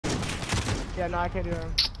Yeah, no, I can't do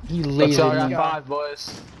him. He Let's go, I lasered got me. 5,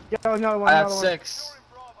 boys. Yo, another one, I another got one. 6.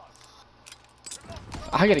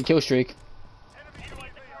 I got a kill streak.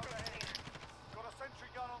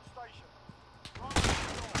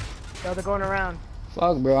 Yo, they're going around.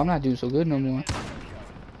 Fuck, bro, I'm not doing so good no more.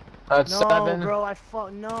 I got No, 7. bro,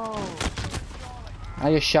 no.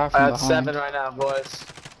 I just shot I from got behind. 7 right now, boys.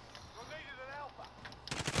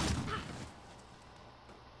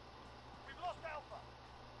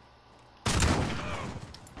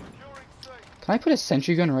 Can I put a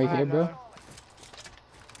sentry gun right here, bro? No.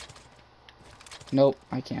 Nope,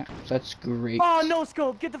 I can't. That's great. Oh, no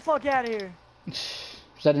scope. Get the fuck out of here. Is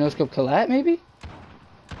that a no scope collat, maybe?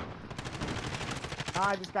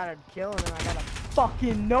 I just got a kill and then I got a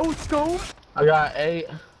fucking no scope. I got 8.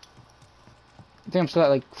 I think I'm still at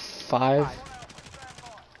like 5.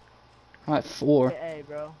 I'm at 4. Hey,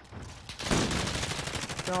 bro.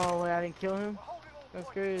 No way, I didn't kill him. That's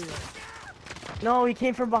crazy. No, he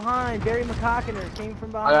came from behind. Barry McCockiner came from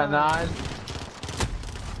behind. I got 9.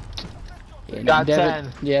 Yeah, Got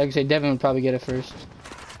Devin, 10. yeah, I could say Devin would probably get it first.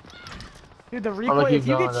 Dude, the gonna recoil, keep if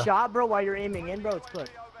you going, get shot, bro, while you're aiming in, bro, it's quick.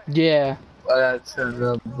 Yeah. I got 10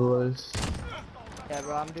 up, boys. Yeah,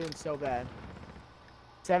 bro, I'm doing so bad.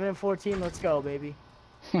 7 and 14, let's go, baby.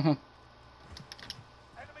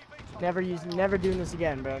 Never doing this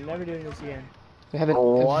again, bro. Never doing this again. They have a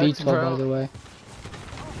What, VTOL, bro? by the way.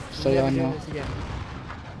 So Never y'all doing know. this again.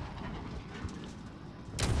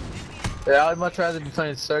 Yeah, I'd much rather be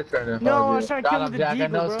playing search right now. No, I was trying to kill him with the Jack. I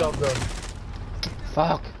Deagle, no bro. scope though.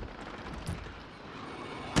 Fuck.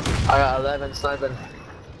 I got 11 sniping.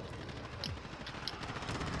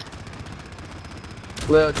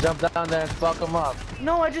 Lil, jump down there and fuck him up.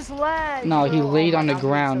 No, I just lagged. No, he bro. laid my on the God, I'm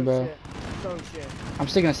doing ground, so bro. shit. So shit. I'm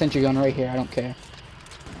sticking a sentry gun right here. I don't care.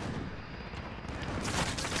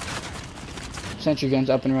 Sentry gun's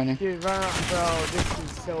up and running. Dude, run around, bro. This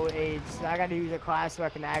is so AIDS. I gotta use a class so I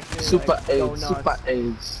can actually Super like, go AIDS, nuts. super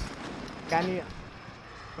AIDS. I need.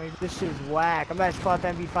 Like, this shit is whack. I'm about to spot the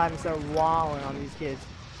MP5 and start walling on these kids.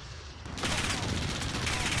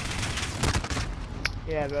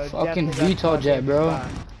 Yeah, bro. Fucking definitely VTOL got jet, bro. MP5.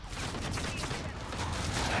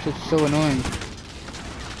 Shit's so annoying.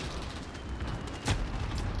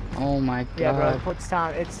 Oh my god. Yeah, bro. It's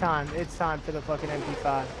time. It's time. It's time for the fucking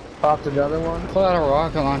MP5. Popped another one. Pull out a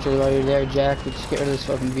rocket launcher while you're there, Jack. Let's get rid of this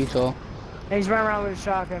fucking VTOL. And he's running around with a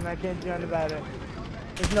shotgun. I can't do nothing about it.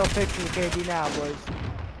 There's no fixing the KD now, boys.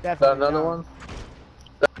 Definitely. Got another not. one.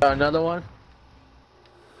 Got another one.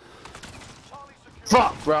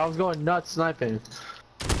 Fuck, bro. I was going nuts sniping.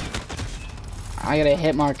 I got a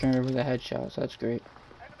hit marker with a headshot, so that's great.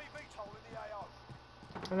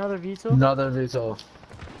 Another VTOL? Another VTOL.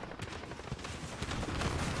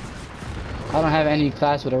 I don't have any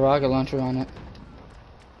class with a rocket launcher on it.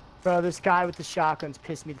 Bro, this guy with the shotguns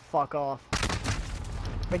pissed me the fuck off.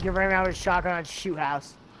 Like, you're running around with a shotgun on shoot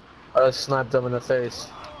house. I just sniped him in the face.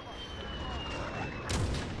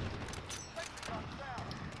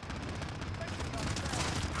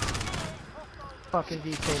 Fucking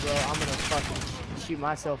VTOL, bro. I'm gonna fucking shoot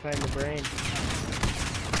myself in the brain.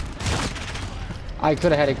 I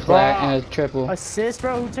could have had a clat and a triple. Assist,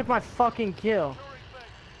 bro? Who took my fucking kill?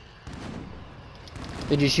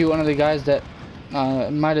 Did you shoot one of the guys that,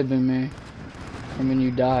 it might have been me. From when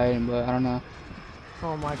you died, but I don't know.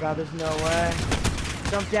 Oh my god, there's no way.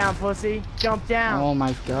 Jump down, pussy. Jump down. Oh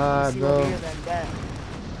my god, see over bro. here, then. Bet.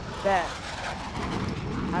 Bet.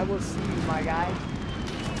 I will see you, my guy.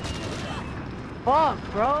 Fuck,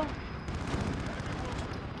 bro.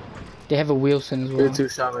 They have a Wilson as You well. two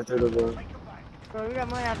shot me through the door. Bro, we got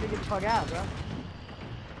money after we get the fuck out, bro.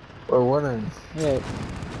 We're winning. Yeah.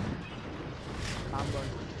 I'm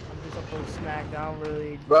just a full smacked. I don't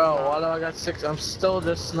really. Bro, why do I got 6? I'm still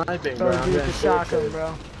just sniping, bro. Bro, I'm dude, getting the shotgun, shit.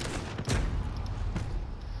 bro.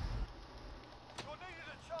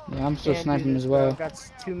 Yeah, I'm still Can't do sniping this, as bro. well.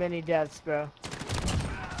 Got too many deaths, bro.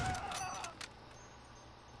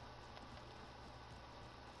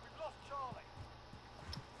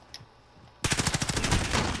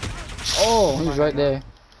 Oh, he's right there.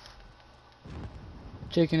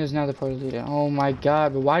 Chicken is now the party leader. Oh my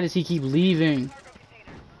god, but why does he keep leaving?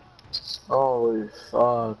 Holy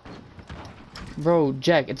fuck. Bro,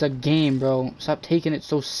 Jack, it's a game, bro. Stop taking it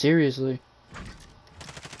so seriously.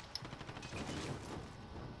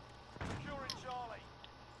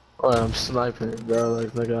 Oh, I'm sniping, bro.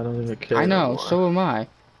 Like I don't even care. I know, anymore. so am I.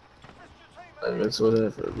 Like, it's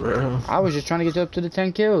whatever, bro. I was just trying to get up to the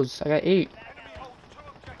 10 kills. I got 8.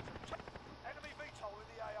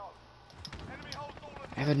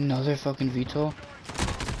 I have another fucking VTOL.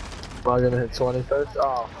 Am I gonna hit 20 first?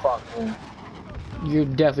 Oh, fuck, man. You're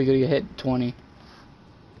definitely gonna get hit 20.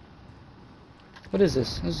 What is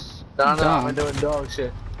this? This is No, dumb. I'm doing dog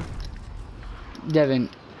shit. Devin,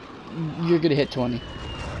 you're gonna hit 20.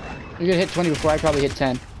 You're gonna hit 20 before I probably hit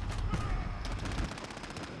 10.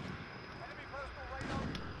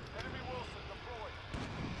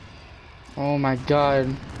 Oh my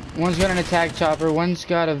god. One's got an attack chopper, one's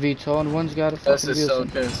got a VTOL, and one's got a This fucking is so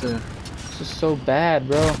Wilson. cancer. This is so bad,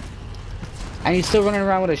 bro. And he's still running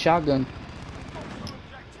around with a shotgun.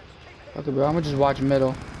 Okay, bro, I'm gonna just watch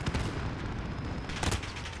middle.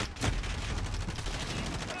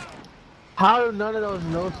 How do none of those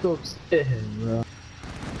no scopes hit him, bro?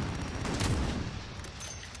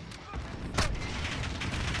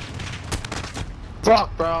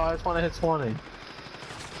 Fuck, bro. I just want to hit 20.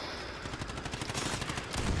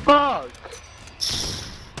 Fuck!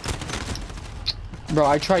 Bro,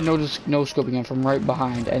 I tried no scoping him from right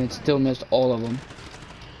behind, and it still missed all of them.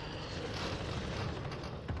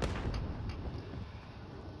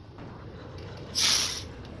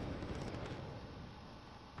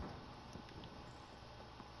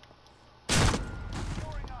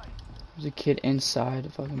 There's a kid inside the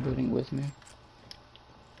fucking building with me.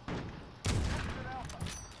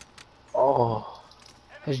 Oh.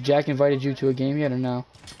 Has Jack invited you to a game yet or no?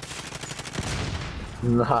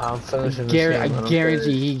 Nah, I'm finishing this game. I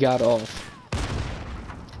guarantee he got off.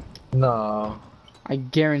 No. I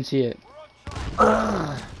guarantee it.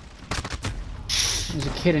 There's a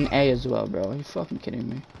kid in A as well, bro. Are you fucking kidding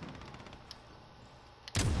me?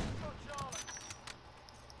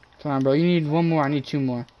 Come on, bro. You need one more. I need two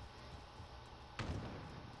more.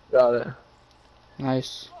 Got it.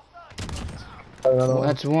 Nice. Another one.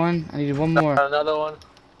 That's one. I need one more. Another one.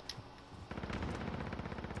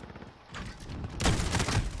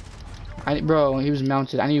 Bro, he was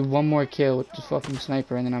mounted. I need one more kill with the fucking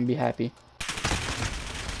sniper, and then I'll be happy.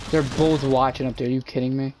 They're both watching up there. Are you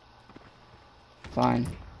kidding me? Fine.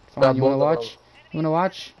 Fine. Yeah, You wanna both of watch? You wanna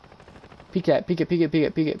watch? Peek it. Peek it. Peek it. Peek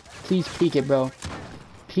it. Peek it. Please peek it, bro.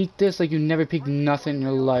 Peek this like you never peeked nothing in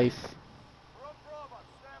your life.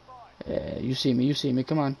 Yeah, you see me. You see me.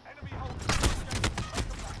 Come on.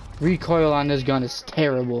 Recoil on this gun is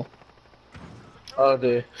terrible. Oh,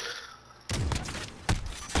 dude.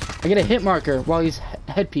 I get a hit marker while he's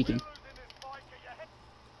head peeking.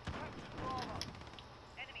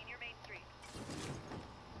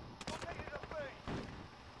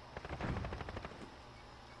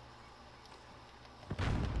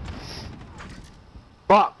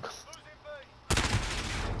 Fuck.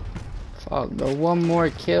 Fuck, bro. One more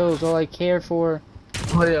kill is all I care for.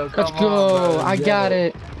 Leo, come Let's go. on, bro. I got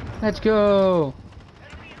it. Let's go.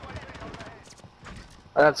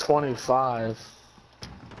 That's 25.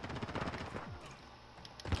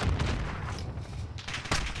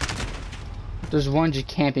 There's one just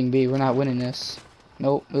camping B. We're not winning this.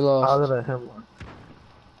 Nope, we How lost. did I hit one?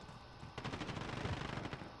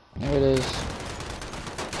 There it is.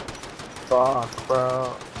 Fuck,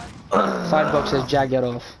 bro. $5 says Jack got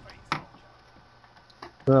off.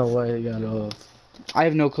 No way he got off. I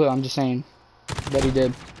have no clue. I'm just saying that he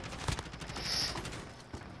did.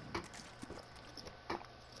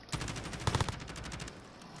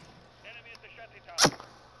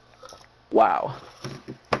 Wow.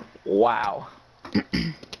 Wow.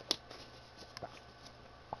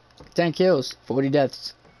 10 kills, 40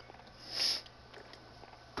 deaths.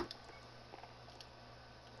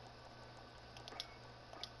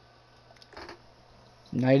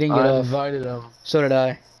 No, he didn't get I off. invited him. So did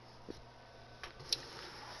I.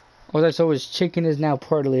 All I saw was chicken is now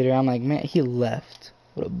party leader. I'm like, man, he left.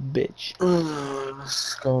 What a bitch.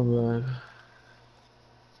 Scumbag.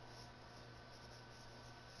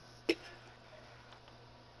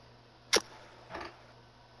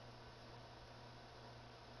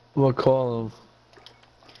 We'll call him.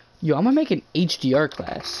 Yo, I'm gonna make an HDR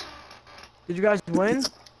class. Did you guys win?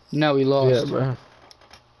 No, we lost. Yeah, bro.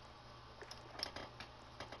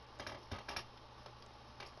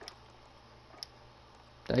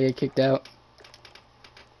 Did I get kicked out?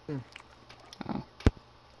 Oh.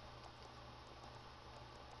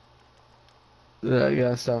 Yeah, I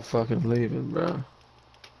gotta stop fucking leaving, bro.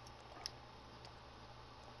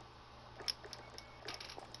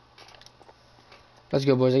 Let's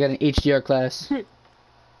go, boys. I got an HDR class.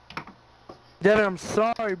 Devin, I'm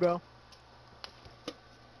sorry, bro.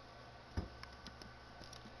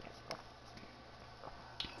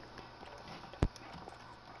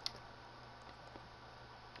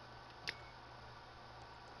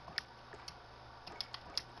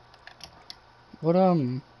 What,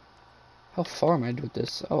 how far am I with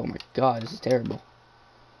this? Oh my god, this is terrible.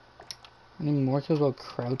 I need more kills while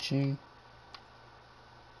crouching.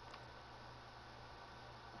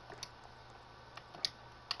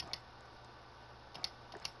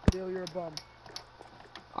 Leo, you're a bum.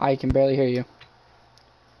 I can barely hear you.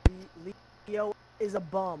 Leo is a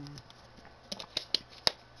bum.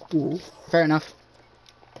 Fair enough.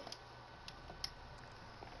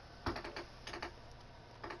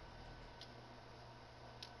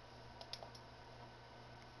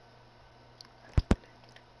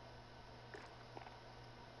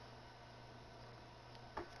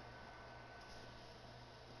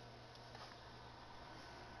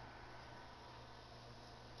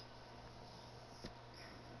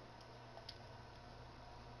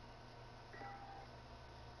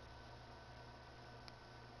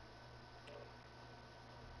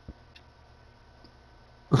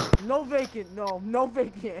 No vacant. No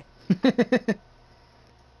vacant.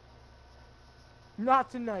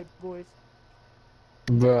 Not tonight, boys.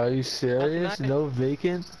 Bro, are you serious? tonight. No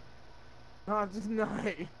vacant? Not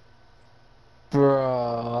tonight. Bro,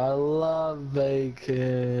 I love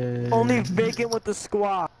vacant. Only vacant with the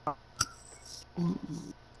squad.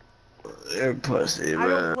 You're pussy, I bro.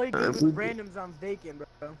 don't play good with randoms on vacant,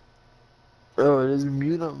 bro. Bro, just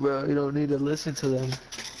mute them, bro. You don't need to listen to them.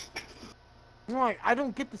 Like, I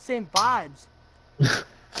don't get the same vibes.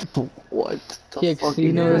 What the Yeah, 'cause you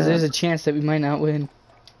fucking know hell? there's a chance that we might not win.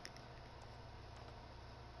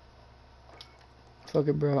 Fuck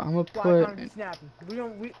it, bro. I'm gonna Why put. can't we snapping?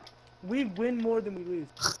 We win more than we lose.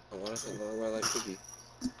 Why like cookie?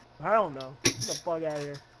 I don't know. Get the fuck out of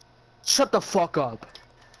here. Shut the fuck up.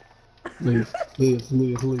 Leave, leave,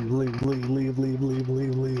 leave, leave, leave, leave, leave, leave, leave,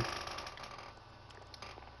 leave, leave.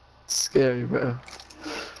 Scary, bro.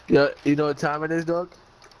 Yeah, you know what time it is, dog?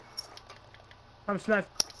 I'm sniping.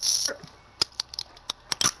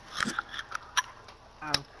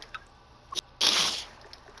 Ow.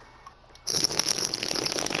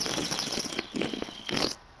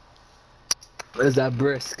 Is that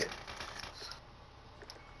brisk?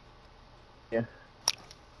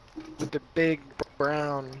 With the big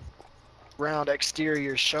brown round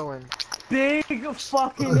exterior showing. Big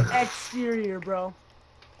fucking exterior, bro.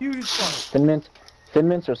 Huge as fuck. Thin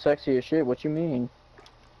mints are sexy as shit. What you mean?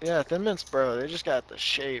 Yeah, Thin Mints, bro. They just got the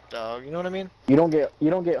shape, dog. You know what I mean? You don't get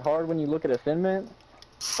hard when you look at a thin mint?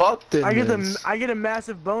 Fuck them. I get a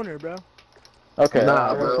massive boner, bro. Okay,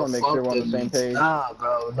 Nah, I just bro. want to make sure we're on the same page. Nah,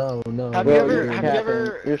 bro. No, no. Have bro, you ever? you're Have you capping.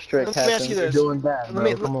 ever? You're straight Let me ask you capping. this. You're doing bad, bro.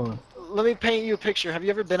 Let me Come on. let me paint you a picture. Have you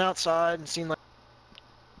ever been outside and seen like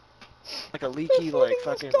a leaky, like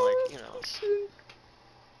fucking, like, you know?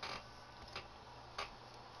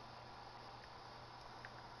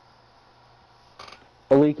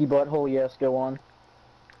 A leaky butthole, yes, go on.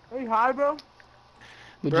 Are you high, bro?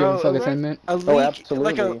 Would Bro, you ever fuck a okay. thin mint? A leak, Oh,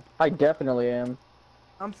 absolutely. like a. I definitely am.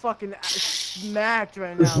 I'm fucking smacked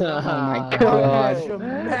right now, bro. Oh my Fucking god.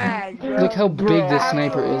 smacked, bro. Look how big this Bro.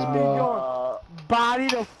 sniper is, bro. Body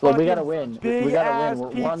to fucking Look, we gotta win. big We gotta ass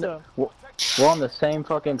win. pizza. We're on the same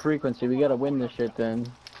fucking frequency. We gotta win this shit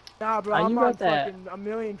then. Nah, bro, How I'm you on got that? fucking a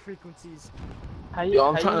million frequencies. How you, Yo,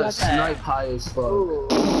 I'm how trying you to got snipe that? high as fuck.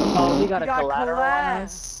 Oh, we got We a collateral on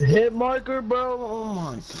class. us. Hit marker, bro. Oh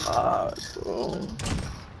my god, bro.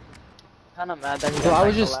 Kinda mad that he Bro, got I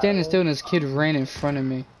was that just standing collateral. still and this kid ran in front of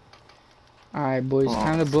me. Alright, boys, Oh,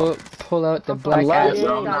 time to pull out the I'm black fucking ass. Yeah,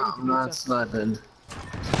 bro, yeah, I'm not sniping.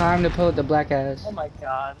 Time to pull out the black ass. Oh my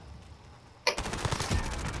god.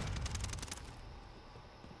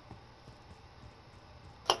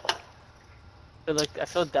 I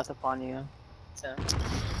feel death upon you. So. I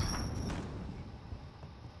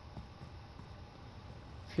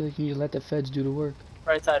feel like you need to let the feds do the work.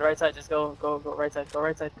 Right side, just go right side, go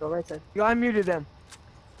right side, go right side. Yo, I muted them.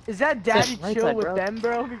 Is that daddy Right chill side, with bro. them,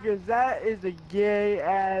 bro? Because that is a gay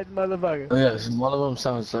ass motherfucker. Oh, yes, one of them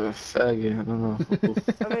sounds like a faggot. I don't know.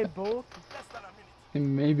 Are they both? Think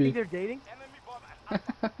Maybe. they're dating?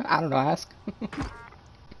 I don't know, ask.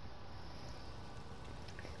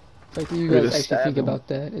 Like you We're guys just actually think stabbing. about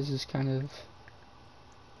that is just kind of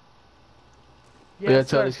We gotta Yes,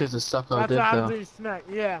 tell sir. these kids to suck our That's dick, what though. happens when you smack.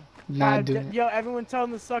 Yeah. not doing it. Yo, everyone tell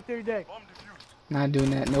them to suck their dick. Not doing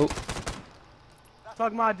that, nope.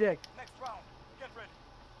 Suck my dick.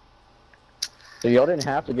 So y'all didn't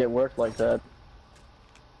have to get worked like that.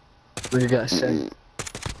 What you gotta say?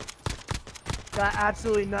 Got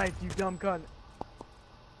absolutely knifed, you dumb cunt.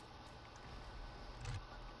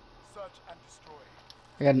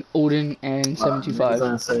 I got an Odin and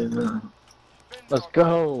 725. Say no. Let's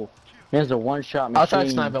go. There's a one-shot machine. I'll try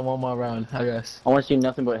sniping one more round, I guess. I want to see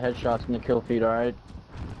nothing but headshots in the kill feed, alright?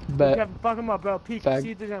 But Okay, fuck him up, bro. Peek. Fag.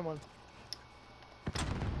 See if there's anyone.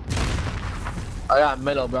 I got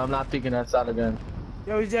middle, bro. I'm not peeking that side again.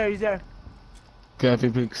 Yo, he's there. He's there. Okay, if he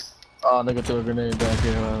peeks. Oh, nigga threw a grenade back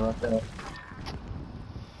here. Right there.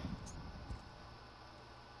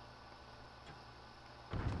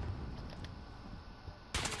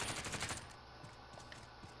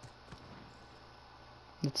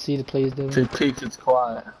 see the plays though. If it peaks, it's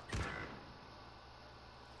quiet.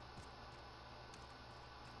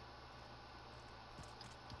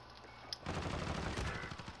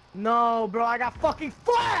 No, bro, I got fucking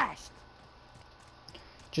flashed!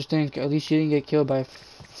 Just think, at least you didn't get killed by a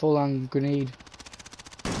full-on grenade.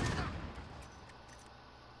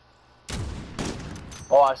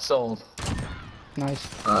 Oh, I sold. Nice.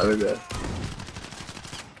 Alright, we're good.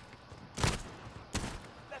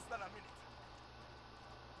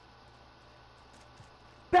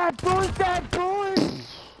 Bad boys, bad boys!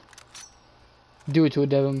 Do it to it,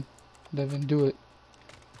 Devin. Devin, do it.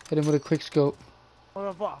 Hit him with a quick scope. What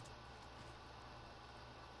the fuck?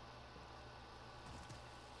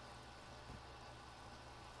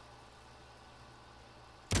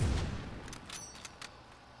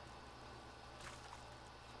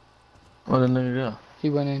 Where the nigga go? He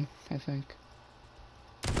went in, I think.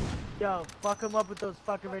 Yo, fuck him up with those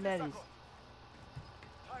fucking Renettis.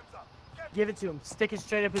 Give it to him. Stick it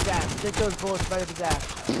straight up his ass. Stick those bullets right up his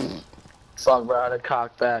ass. Fuck, bro, I had a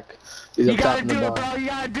cock back. He's You up top gotta in the do it, bar. bro. You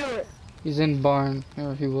gotta do it. He's in barn.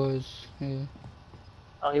 Or he was. Yeah.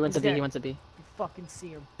 Oh, he went to He's B. dead. He went to B. You fucking see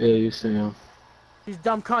him. Yeah, you see him. He's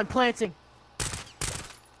dumb cunt planting.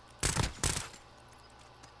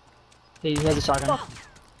 He has a shotgun. Fuck.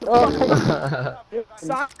 Oh,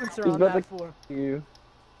 Silencer He's on about that for. you.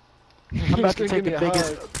 I'm about to take the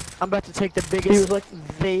biggest. I'm about to take the biggest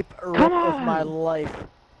vape rip of my life.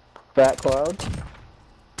 Fat cloud.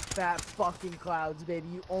 Fat fucking clouds, baby.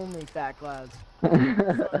 You only fat clouds.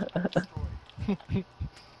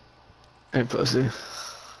 Hey, pussy.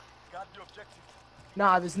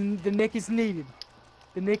 Nah, the nick is needed.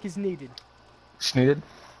 The nick is needed. Sneeded?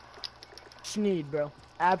 Schneed, bro.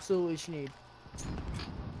 Absolutely schneed.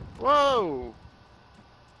 Whoa!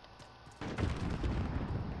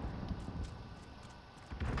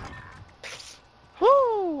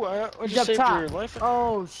 Whoo! I He's just up saved top. your life.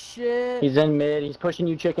 Oh shit. He's in mid. He's pushing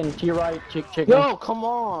you, chicken. To your right, chicken. Yo, come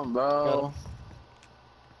on, bro.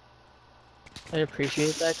 I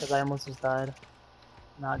appreciate that because I almost just died.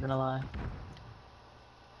 Not gonna lie.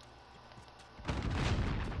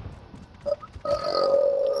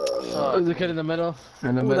 There's a kid in the middle.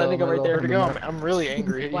 In the Ooh, middle. that nigga right there. Where'd it go? I'm really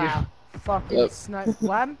angry at Wow. Fucking Yep. snipe.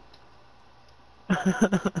 What?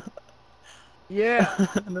 Yeah.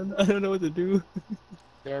 I don't know what to do. you.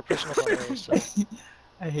 They're pushing up on me, so.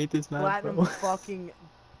 I hate this map, Platinum fucking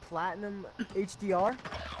platinum HDR.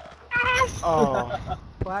 Oh.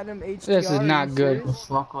 Platinum HDR. This is are not you good. serious?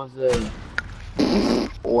 Fuck was it?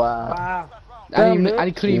 Wow. Wow.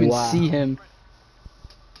 I couldn't even Wow. see him.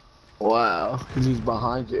 Wow. He's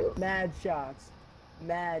behind you. Mad shots.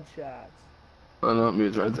 Mad shots. Oh no,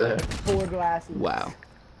 he's right there. 4 glasses. Wow.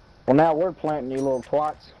 Well, now we're planting you little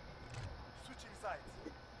twats.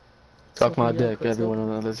 Suck my dick, everyone on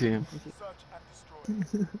the other team.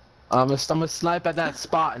 I'm gonna snipe at that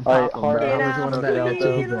spot and Alright, pop him, bro. hard How much you wanna bet? out,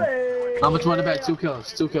 though. How much you wanna bet? 2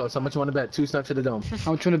 kills. 2 kills. How much you wanna bet? 2 snipes to the dome.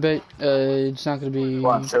 I'm trying to bet it's not gonna be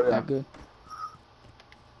Watch, show them. that good.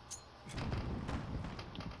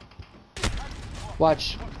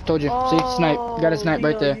 Watch. Told you. See? Snipe. Got a snipe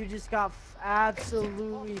right Leo, there. You just got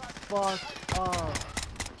absolutely fucked up.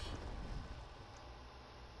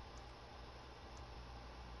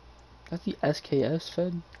 That's the SKS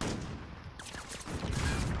fed?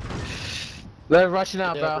 They're rushing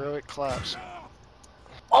out, Yeah, bro. bro, it claps.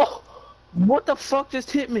 Oh! What the fuck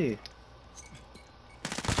just hit me? Did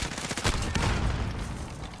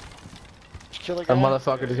you kill a That guy?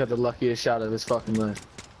 motherfucker just got the luckiest shot of his fucking life.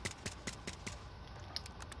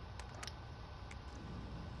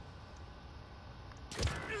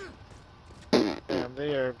 Damn,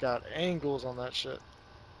 they have got angles on that shit.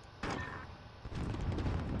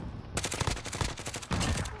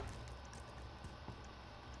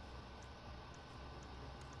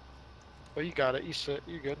 Well, you got it. You sit.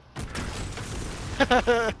 You good.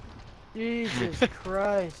 Jesus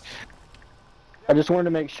Christ. I just wanted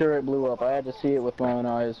to make sure it blew up. I had to see it with my own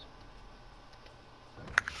eyes.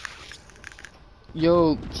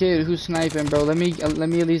 Yo, kid, who's sniping, bro? Let me at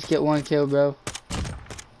least get 1 kill, bro.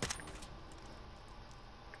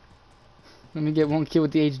 Let me get 1 kill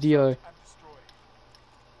with the HDR.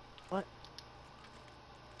 What?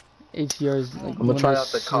 HDR is like gonna one try of out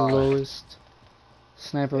the the car. slowest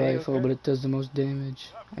sniper Hey, rifle, okay. but it does the most damage,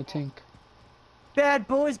 I think. Bad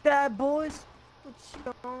boys, bad boys. What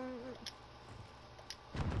you on?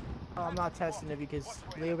 Oh, I'm not testing it because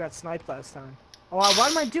Leo got sniped last time. Oh,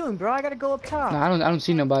 what am I doing, bro? I gotta go up top. No, I don't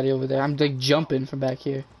see nobody over there. I'm like jumping from back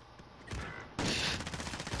here.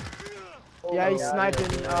 Yeah, he's sniping,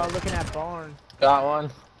 looking at barn. Got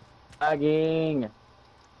one. Lagging.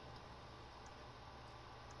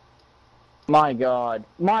 My God.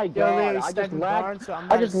 My Yo, God. Leo, he's I just sniping lagged. barn, so I'm I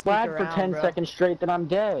about to just sneak lagged for around, 10 bro. seconds straight, then I'm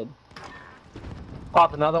dead.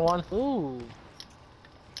 Pop another one. Ooh.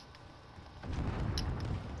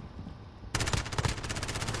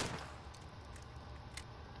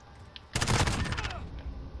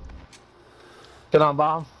 Get on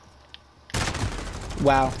bomb.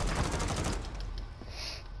 Wow.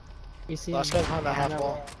 You see Last guy behind that half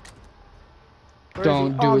wall. Where is he?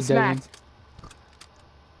 Don't Oh, do I'm it, Devin. smacked.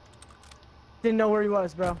 Didn't know where he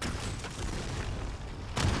was, bro.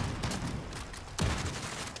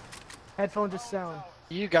 Headphone just sound.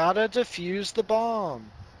 You gotta defuse the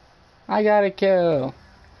bomb. I got a kill.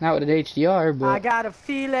 Not with an HDR, I but got a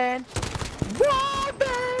feeling. Whoa,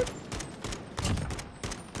 man!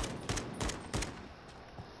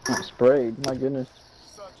 I'm sprayed. My goodness.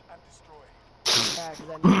 Yeah, 'cause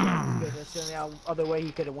I knew that was good. That's the only other way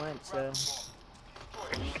he could have went, so. Had to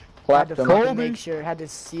Clapped him. fucking make sure, had to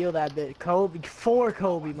seal that bit. Kobe, for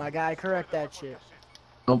Kobe, my guy, correct that shit.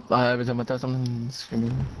 Nope, every time I touch something, it's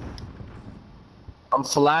screaming. I'm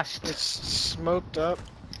flashed. It's smoked up.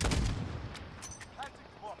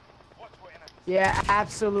 Yeah,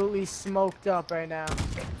 absolutely smoked up right now.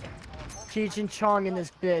 Cheech and Chong in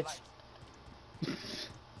this bitch.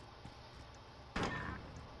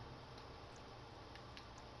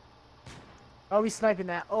 Oh, he's sniping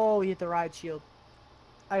that. Oh, he hit the ride shield.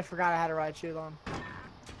 I forgot I had a ride shield on.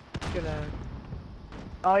 Gonna.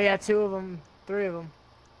 Oh yeah, 2 of them, 3 of them,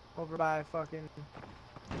 over by fucking.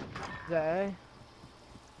 Is that A?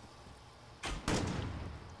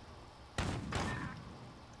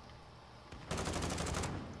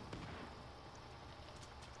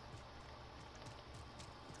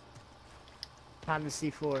 Time to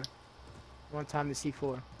C4. One time to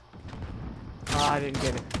C4. Oh, I didn't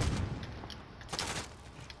get it.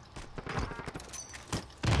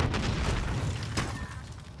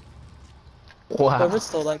 Wow. Whoever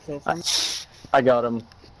stole that kill from me. I got him.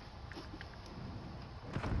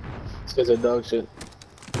 This guy's a dog shit.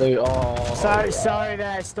 They all. Sorry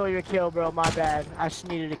that I stole your kill, bro. My bad. I just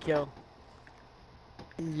needed a kill.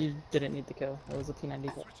 You didn't need the kill. It was a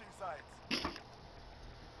P90 kill.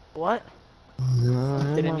 What?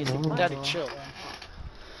 Didn't need the kill. Daddy, chill.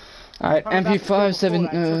 alright, I'm about to kill MP5 7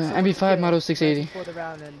 before. I took someone's MP5 kill model right 680. before the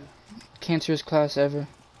round ended. Cancerous class ever.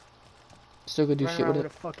 Still gonna do Running shit around with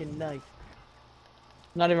with it. a fucking knife.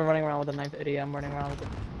 Not even running around with a knife, idiot. I'm running around with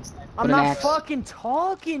a sniper. I'm With an not axe. fucking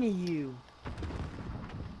talking to you.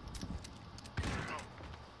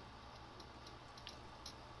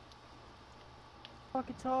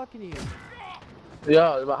 Fucking talking to you.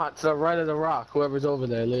 Yo, behind, to the right of the rock, whoever's over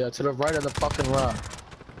there, Leo. To the right of the fucking rock.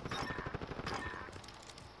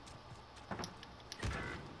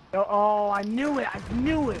 Oh, I knew it. I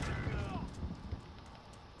knew it.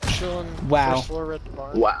 Chilling. Wow. First floor, red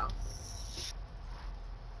barn. Wow.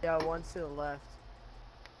 Yeah, one to the left.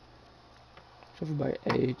 Careful by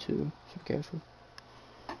A too. So be careful.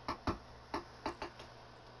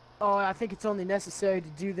 Oh, I think it's only necessary to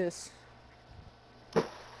do this.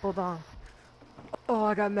 Hold on. Oh,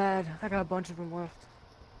 I got mad. I got a bunch of them left.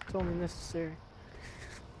 It's only necessary.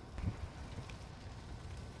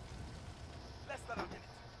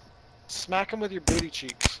 Smack him with your booty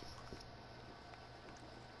cheeks.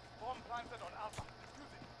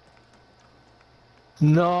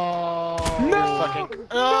 No. Fucking.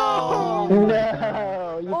 Oh!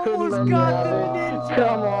 No, you couldn't Almost let me got have the it. ninja.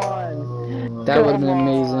 Come on. That would have been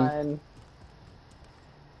amazing. amazing.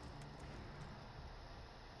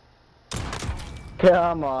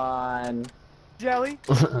 Come on. Jelly?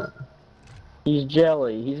 He's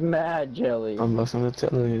jelly. He's mad jelly. I'm listening to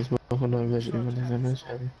telling you, this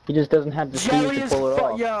motherfucker. He just doesn't have the Jelly steez to is pull it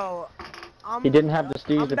off. yo. I'm, He didn't have the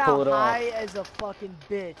steez I'm to about pull it high off. as a fucking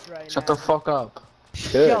bitch right Shut now. the fuck up.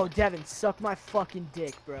 Good. Yo, Devin, suck my fucking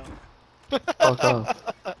dick, bro. Fuck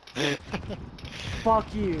up.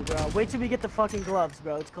 Fuck you, bro. Wait till we get the fucking gloves,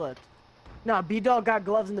 bro. It's clipped. Nah, B-Dog got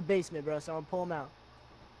gloves in the basement, bro, so I'm gonna pull them out.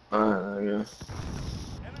 Alright, I guess.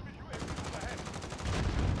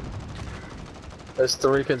 There's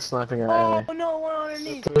 3 kids sniping at Oh, A. no, one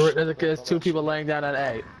underneath. There's 2 people laying down at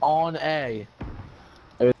A. On A.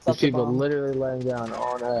 There's Stop the people bomb. literally laying down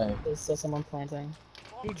on A. There's still someone planting.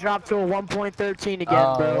 He dropped to a 1.13 again,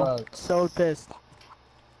 Oh, bro. right. So pissed.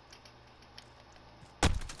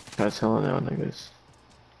 That's telling now, niggas.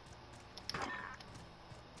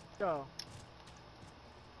 Go.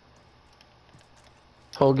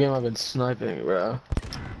 This whole game I've been sniping, bro.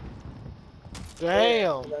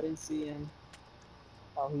 Damn! I didn't see him.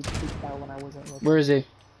 Oh, he peeked out when I wasn't looking. Where is he?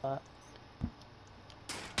 I'm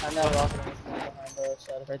not walking behind the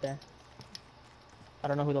shed right there. I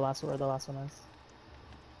don't know who the last one is.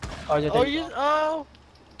 Oh, you. Oh.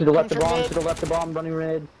 To the left of Come bomb, from to the left of bomb, running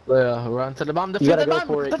red. Yeah, run to the bomb. You Defuse gotta the go bomb.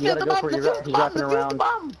 for it. You Defuse gotta the go bomb. for it. Defuse the He's bomb. wrapping Defuse the around.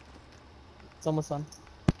 bomb. It's almost done.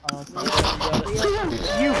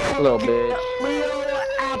 You Little bitch. little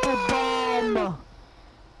apple bomb.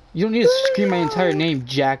 You don't need to scream my entire name,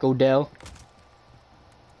 Jack Odell.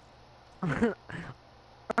 You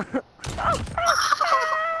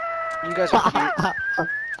guys are cute.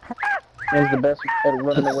 Man's the best at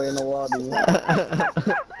running away in the lobby.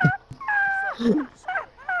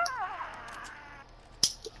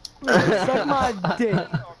 Suck my dick.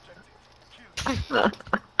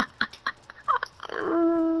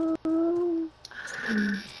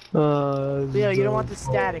 Leo, you don't want the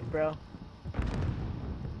static, bro.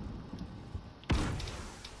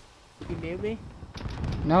 You mute me?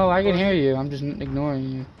 No, I can hear you. I'm just ignoring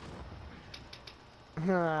you.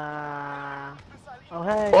 Oh,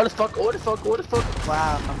 hey. What the fuck? What the fuck? What the fuck?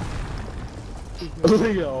 Wow.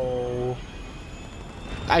 Leo.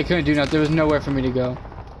 I couldn't do nothing. There was nowhere for me to go.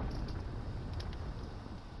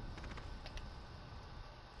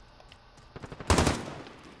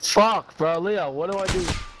 Fuck, bro. Leo, what do I do?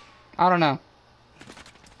 I don't know.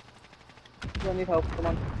 You don't need help. Come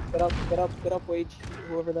on. Get up, Wage.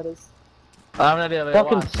 Whoever that is. I have an idea. Leo.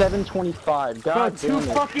 Fucking Watch. 725. Bro, God two damn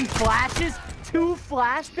it. fucking flashes? 2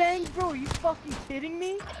 flashbangs, bro? Are you fucking kidding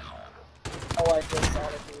me? Oh, I just saw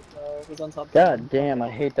it, dude. He's on top. God damn, I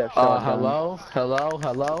hate that shotgun. Hello? Hello?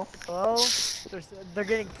 Hello? Hello? They're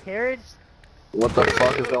getting carried? What the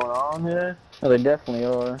fuck is going on here? Oh, they definitely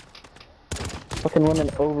are. Fucking running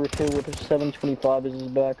overkill with a 725 as his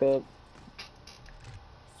backup.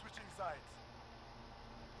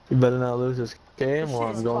 You better not lose this game This or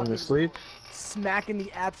shit is I'm going to fucking- sleep. Smacking the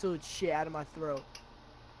absolute shit out of my throat.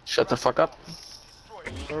 Shut the fuck up.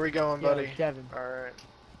 Where are we going, Yo, buddy? Devin. Alright.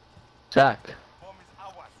 Jack.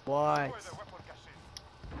 What?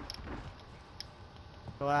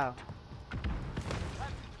 Wow.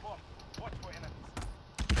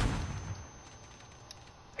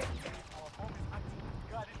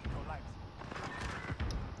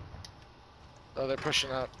 Oh, they're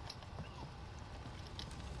pushing up.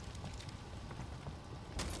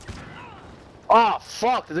 Oh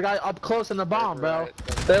fuck! There's a guy up close in the bomb, bro. Right.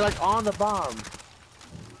 They're like on the bomb.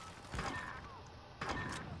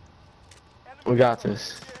 We got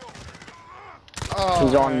this. Oh,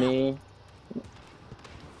 He's on me.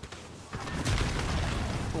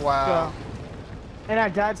 Wow. And I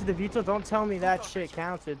died to the Vito. Don't tell me that shit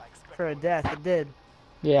counted for a death. It did.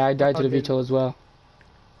 Yeah, I died to the Okay. VTOL as well.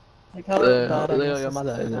 Like, how Leo, bad I Leo, missed your this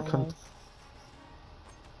mother is a long cunt. life.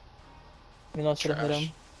 You know, I should have hit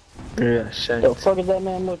him. Yeah, shit. The fuck is that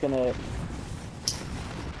man looking at?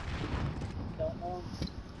 Don't know.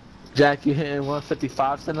 Jack, you hitting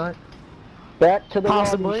 155 tonight? Back to the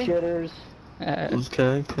Possibly. lobby, shitters. Okay,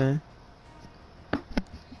 okay.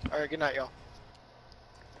 Alright, good night, y'all.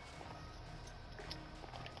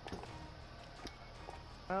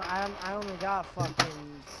 I only got fucking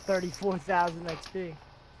 34,000 XP.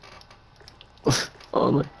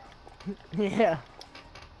 Only. Yeah.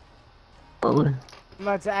 Only. I'm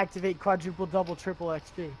about to activate quadruple, double, triple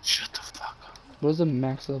XP. Shut the fuck up. What is the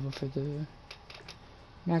max level for the...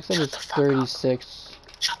 Max level is 36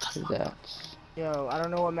 for that. Yo, I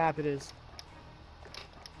don't know what map it is.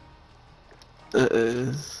 It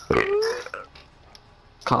is.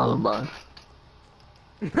 Columbine.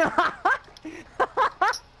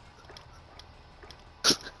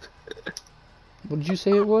 What did you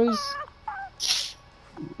say it was?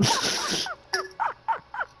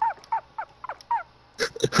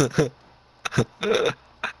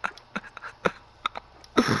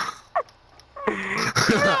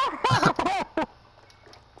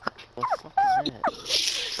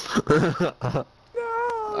 No,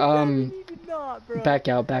 Devin, you did not, bro. Back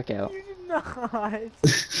out, back out. You did not.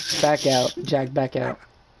 Back out, Jack, back out.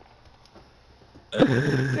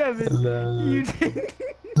 Devin, No. you did.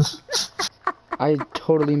 I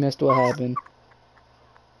totally missed what happened.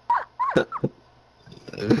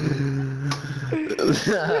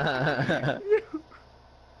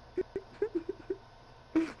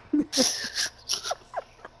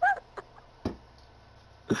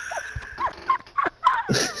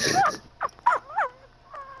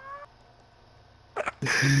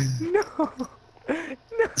 No. No.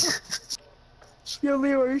 Yo,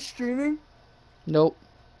 Leo, are you streaming? Nope.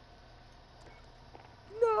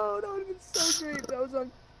 No, that would have been so great. That was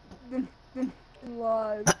on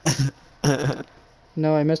live.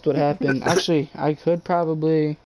 No, I missed what happened. Actually, I could probably...